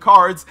free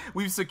cards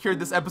we've secured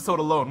this episode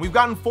alone. We've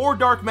gotten 4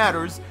 Dark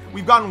Matters,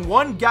 we've gotten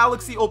 1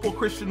 Galaxy Opal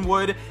Christian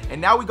Wood, and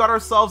now we got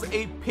ourselves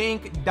a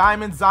pink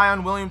diamond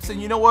Zion Williamson.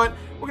 You know what?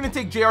 We're gonna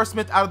take J.R.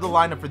 Smith out of the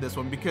lineup for this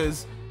one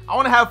because I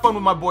want to have fun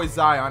with my boy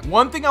Zion.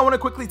 One thing I want to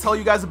quickly tell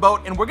you guys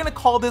about, and we're going to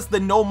call this the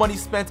no money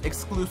spent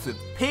exclusive,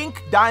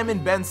 pink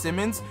diamond Ben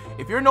Simmons.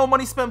 If you're a no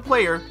money spent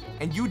player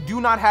and you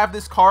do not have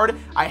this card,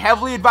 I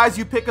heavily advise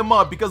you pick him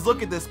up because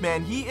look at this,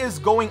 man. He is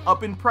going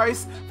up in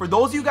price. For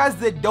those of you guys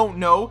that don't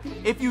know,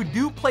 if you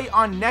do play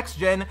on next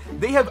gen,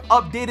 they have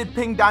updated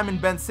pink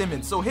diamond Ben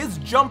Simmons, so his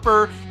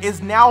jumper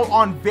is now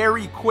on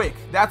very quick.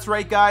 That's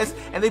right, guys.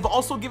 And they've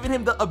also given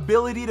him the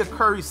ability to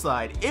curry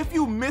slide. If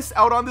you miss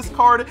out on this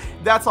card,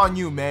 that's on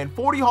you, man.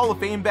 40 Hall of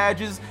Fame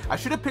badges. I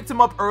should have picked him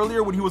up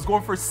earlier when he was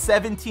going for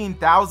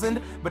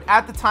 17,000, but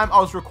at the time I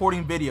was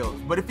recording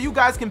videos. But if you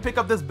guys can pick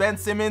up this Ben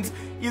Simmons,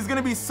 he's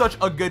gonna be such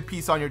a good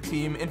piece on your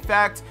team. In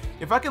fact,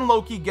 if I can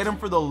low-key get him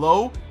for the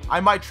low, I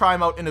might try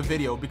him out in a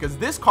video because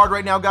this card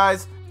right now,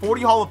 guys,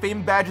 40 Hall of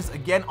Fame badges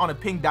again on a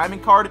pink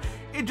diamond card,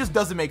 it just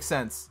doesn't make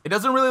sense. It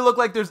doesn't really look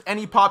like there's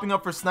any popping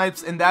up for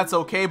snipes, and that's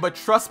okay, but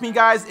trust me,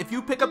 guys, if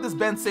you pick up this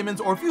Ben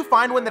Simmons, or if you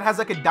find one that has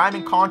like a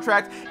diamond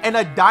contract and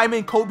a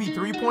diamond Kobe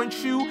 3-point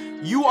shoe,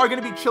 you are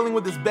going to be chilling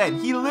with this Ben.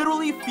 He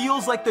literally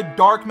feels like the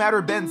dark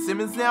matter Ben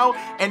Simmons now,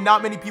 and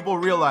not many people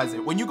realize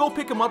it. When you go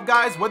pick him up,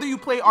 guys, whether you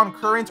play on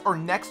current or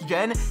next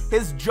gen,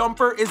 his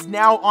jumper is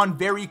now on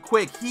very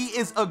quick. He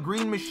is a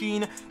green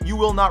machine. You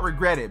will not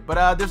regret it.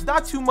 But there's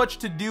not too much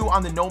to do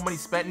on the no money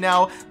spent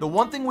now. The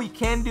one thing we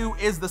can do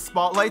is the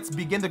spotlights,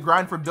 begin the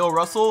grind for Bill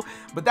Russell,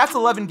 but that's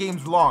 11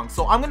 games long.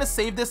 So I'm going to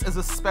save this as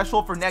a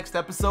special for next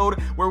episode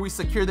where we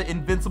secure the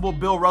invincible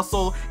Bill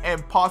Russell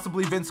and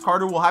possibly Vince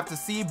Carter. We'll have to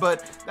see,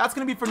 but that's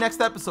going to be for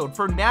next episode.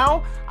 For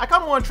now, I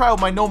kind of want to try out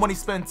my no money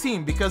spent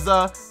team because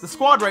the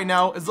squad right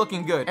now is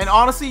looking good. And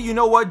honestly, you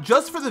know what?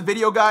 Just for the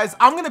video, guys,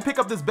 I'm going to pick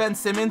up this Ben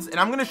Simmons and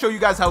I'm going to show you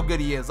guys how good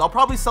he is. I'll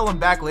probably sell him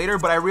back later,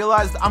 but I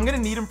realized I'm going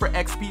to need him for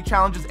XP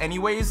challenges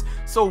anyways,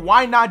 so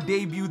why not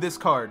debut this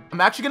card?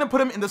 I'm actually going to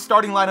put him in the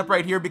starting lineup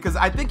right here because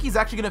I think he's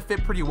actually going to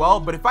fit pretty well,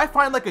 but if I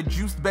find like a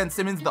juiced Ben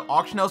Simmons, the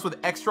auction house with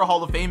extra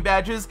Hall of Fame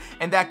badges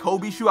and that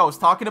Kobe shoe I was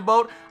talking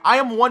about, I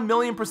am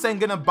 1,000,000%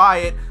 going to buy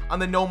it on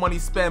the no money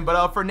spend.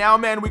 But for now,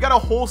 man, we got a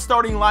whole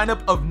starting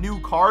lineup of new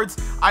cards.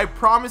 I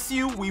promise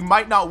you, we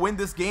might not win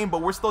this game,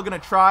 but we're still going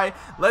to try.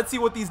 Let's see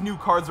what these new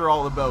cards are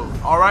all about.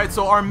 All right,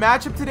 so our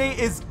matchup today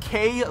is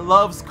K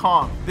Loves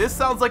Comp. This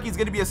sounds like he's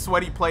going to be a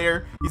sweaty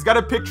player. He's got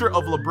a picture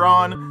of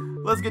LeBron.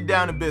 Let's get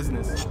down to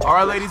business. All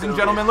right, ladies and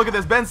gentlemen, look at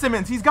this. Ben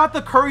Simmons, he's got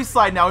the Curry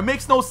slide now. It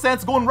makes no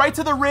sense, going right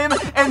to the rim,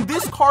 and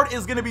this card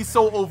is gonna be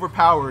so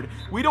overpowered.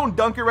 We don't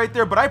dunk it right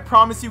there, but I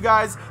promise you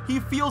guys, he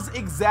feels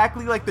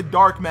exactly like the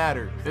dark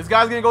matter. This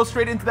guy's gonna go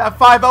straight into that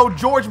 5-0.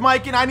 George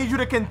Mikan, I need you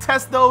to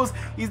contest those.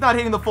 He's not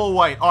hitting the full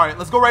white. All right,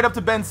 let's go right up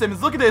to Ben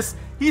Simmons. Look at this.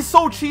 He's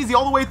so cheesy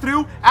all the way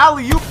through.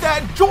 Alley-oop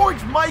that. George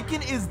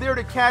Mikan is there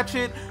to catch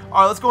it.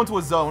 All right, let's go into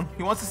a zone.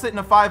 He wants to sit in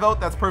a 5-0.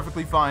 That's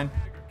perfectly fine.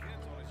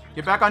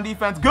 Get back on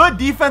defense. Good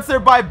defense there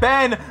by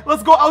Ben.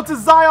 Let's go out to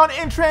Zion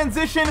in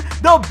transition.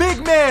 The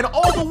big man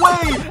all the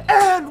way.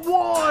 And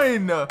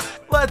one.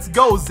 Let's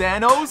go,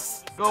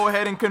 Xanos. Go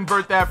ahead and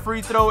convert that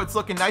free throw. It's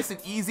looking nice and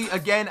easy.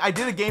 Again, I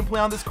did a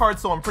gameplay on this card,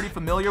 so I'm pretty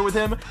familiar with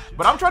him.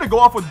 But I'm trying to go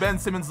off with Ben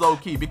Simmons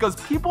low-key because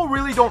people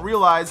really don't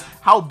realize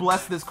how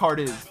blessed this card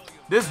is.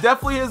 This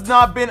definitely has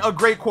not been a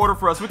great quarter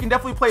for us. We can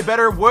definitely play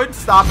better. Wood,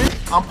 stop it.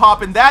 I'm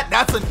popping that.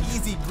 That's an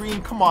easy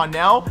green. Come on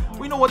now.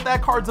 We know what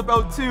that card's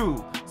about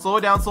too. Slow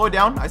it down, slow it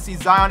down. I see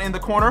Zion in the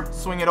corner.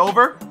 Swing it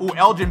over. Ooh,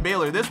 Elgin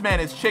Baylor. This man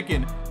is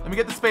chicken. Let me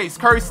get the space.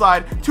 Curry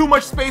slide. Too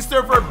much space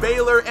there for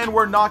Baylor, and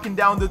we're knocking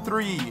down the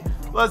three.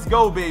 Let's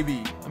go,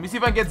 baby. Let me see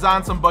if I can get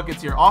Zion some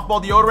buckets here.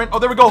 Off-ball deodorant. Oh,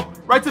 there we go.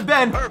 Right to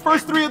Ben.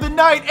 First three of the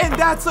night, and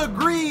that's a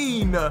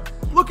green.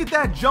 Look at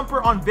that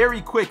jumper on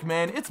very quick,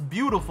 man. It's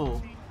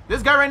beautiful.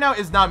 This guy right now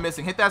is not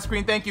missing. Hit that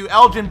screen. Thank you.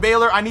 Elgin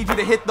Baylor, I need you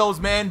to hit those,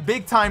 man.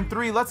 Big time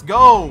three. Let's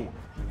go.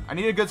 I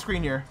need a good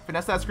screen here.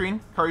 Finesse that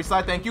screen. Curry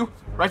slide. Thank you.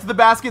 Right to the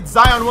basket.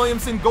 Zion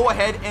Williamson, go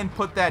ahead and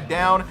put that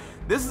down.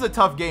 This is a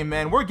tough game,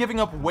 man. We're giving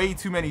up way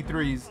too many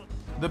threes.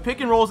 The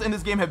pick and rolls in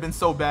this game have been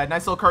so bad.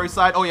 Nice little Curry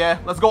slide. Oh, yeah.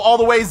 Let's go all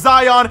the way.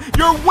 Zion,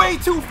 you're way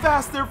too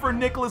fast there for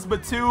Nicholas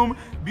Batum.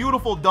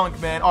 Beautiful dunk,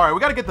 man. All right, we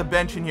got to get the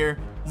bench in here.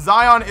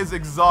 Zion is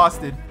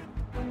exhausted.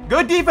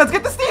 Good defense.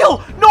 Get the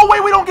steal. No way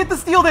we don't get the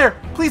steal there.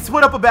 Please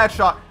put up a bad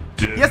shot.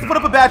 He has to put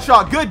up a bad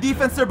shot. Good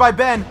defense there by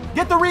Ben.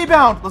 Get the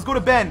rebound. Let's go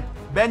to Ben.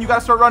 Ben, you got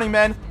to start running,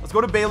 man. Let's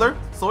go to Baylor.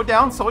 Slow it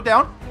down. Slow it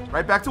down.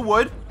 Right back to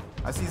Wood.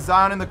 I see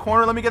Zion in the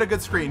corner. Let me get a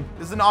good screen.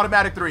 This is an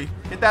automatic three.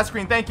 Hit that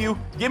screen. Thank you.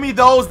 Give me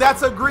those.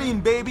 That's a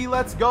green, baby.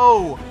 Let's go.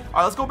 All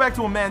right, let's go back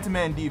to a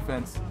man-to-man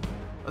defense.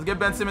 Let's get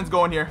Ben Simmons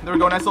going here. There we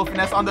go. Nice little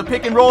finesse on the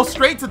pick and roll.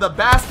 Straight to the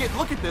basket.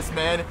 Look at this,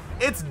 man.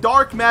 It's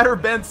dark matter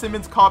Ben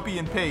Simmons copy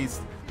and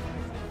paste.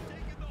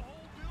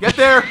 Get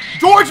there.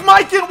 George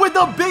Mikan with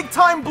the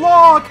big-time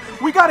block.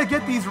 We got to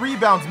get these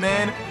rebounds,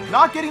 man.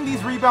 Not getting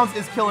these rebounds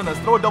is killing us.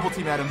 Throw a double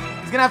team at him.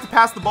 He's going to have to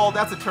pass the ball.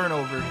 That's a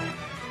turnover.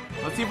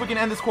 Let's see if we can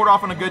end this quarter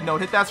off on a good note.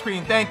 Hit that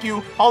screen. Thank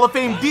you. Hall of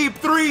Fame deep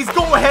threes.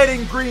 Go ahead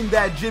and green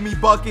that Jimmy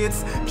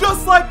buckets.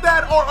 Just like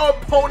that, our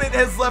opponent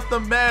has left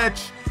the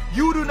match.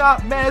 You do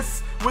not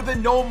mess with a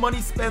no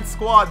money spent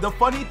squad. The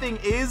funny thing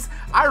is,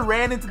 I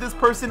ran into this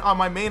person on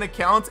my main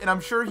account, and I'm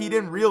sure he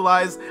didn't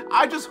realize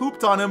I just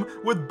hooped on him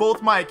with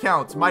both my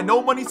accounts, my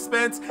no money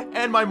spent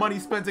and my money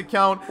spent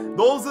account.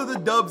 Those are the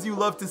dubs you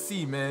love to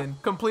see, man.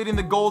 Completing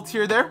the gold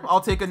tier there. I'll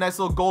take a nice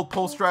little gold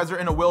posterizer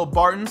and a Will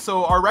Barton.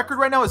 So our record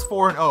right now is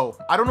 4-0.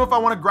 I don't know if I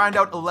want to grind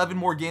out 11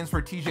 more games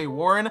for TJ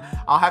Warren.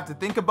 I'll have to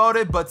think about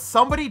it, but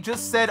somebody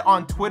just said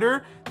on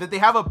Twitter that they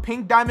have a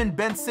pink diamond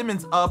Ben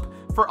Simmons up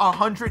for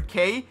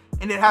 100K,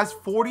 and it has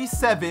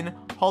 47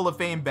 Hall of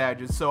Fame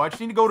badges. So I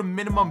just need to go to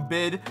minimum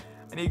bid.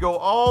 I need to go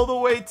all the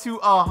way to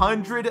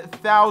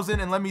 100,000,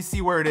 and let me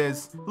see where it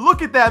is.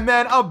 Look at that,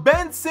 man. A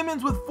Ben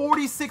Simmons with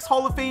 46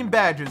 Hall of Fame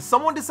badges.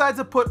 Someone decides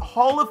to put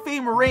Hall of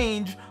Fame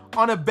range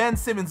on a Ben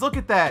Simmons. Look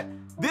at that.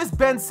 This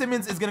Ben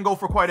Simmons is going to go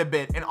for quite a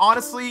bit, and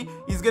honestly,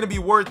 he's going to be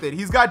worth it.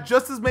 He's got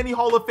just as many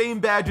Hall of Fame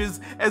badges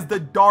as the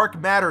Dark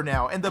Matter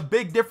now, and the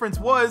big difference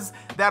was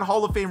that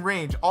Hall of Fame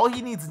range. All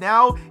he needs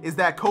now is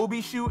that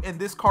Kobe shoe, and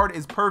this card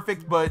is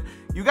perfect, but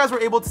you guys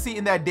were able to see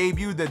in that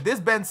debut that this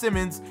Ben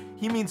Simmons,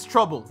 he means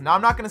trouble. Now,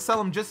 I'm not going to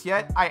sell him just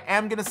yet. I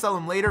am going to sell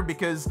him later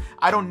because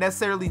I don't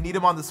necessarily need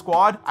him on the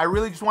squad. I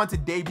really just want to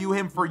debut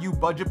him for you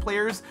budget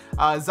players.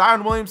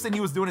 Zion Williamson,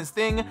 he was doing his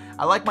thing.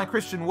 I like my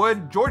Christian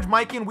Wood. George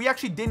Mikan, we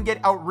actually didn't get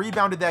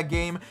out-rebounded that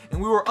game, and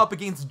we were up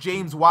against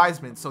James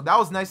Wiseman. So that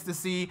was nice to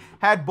see.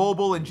 Had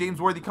Bobo and James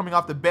Worthy coming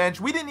off the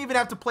bench. We didn't even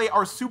have to play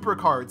our super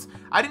cards.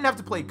 I didn't have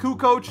to play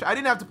Kukoc. I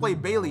didn't have to play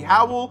Bailey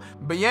Howell.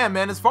 But yeah,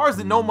 man, as far as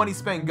the no money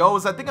spent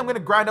goes, I think I'm going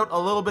to grind out a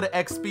little bit of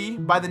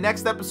XP. By the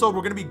next episode,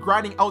 we're going to be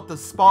grinding out the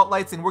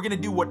spotlights, and we're going to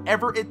do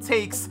whatever it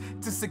takes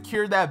to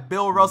secure that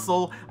Bill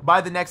Russell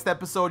by the next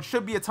episode.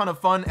 Should be a ton of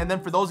fun. And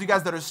then for those of you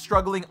guys that are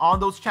struggling on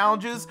those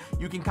challenges,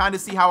 you can kind of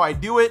see how I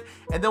do it,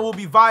 and then we'll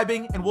be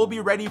vibing and we'll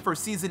be ready for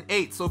season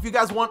 8. So if you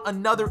guys want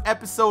another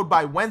episode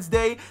by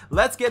Wednesday,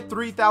 let's get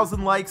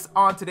 3,000 likes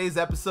on today's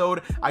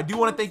episode. I do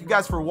want to thank you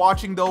guys for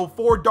watching though.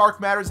 4 Dark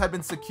Matters have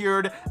been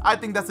secured. I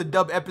think that's a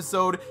dub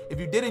episode. If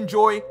you did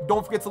enjoy,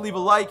 don't forget to leave a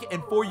like,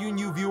 and for you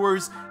new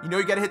viewers, you know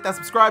you got to hit that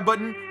subscribe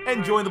button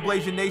and join the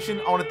Blasian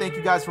Nation. I want to thank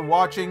you guys for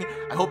watching.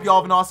 I hope you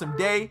all have an awesome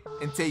day,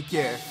 and take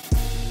care.